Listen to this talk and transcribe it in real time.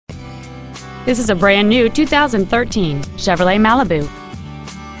This is a brand new 2013 Chevrolet Malibu.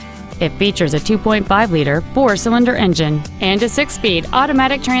 It features a 2.5-liter four-cylinder engine and a 6-speed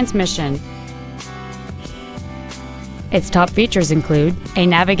automatic transmission. Its top features include a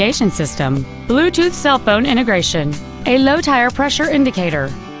navigation system, Bluetooth cell phone integration, a low tire pressure indicator,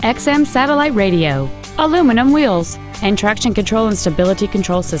 XM satellite radio, aluminum wheels, and traction control and stability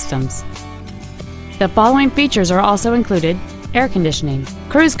control systems. The following features are also included: air conditioning,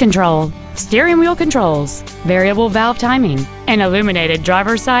 cruise control, steering wheel controls, variable valve timing, an illuminated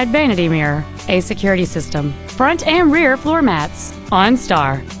driver's side vanity mirror, a security system, front and rear floor mats,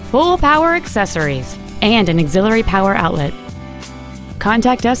 OnStar, full power accessories, and an auxiliary power outlet.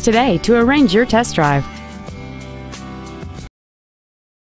 Contact us today to arrange your test drive.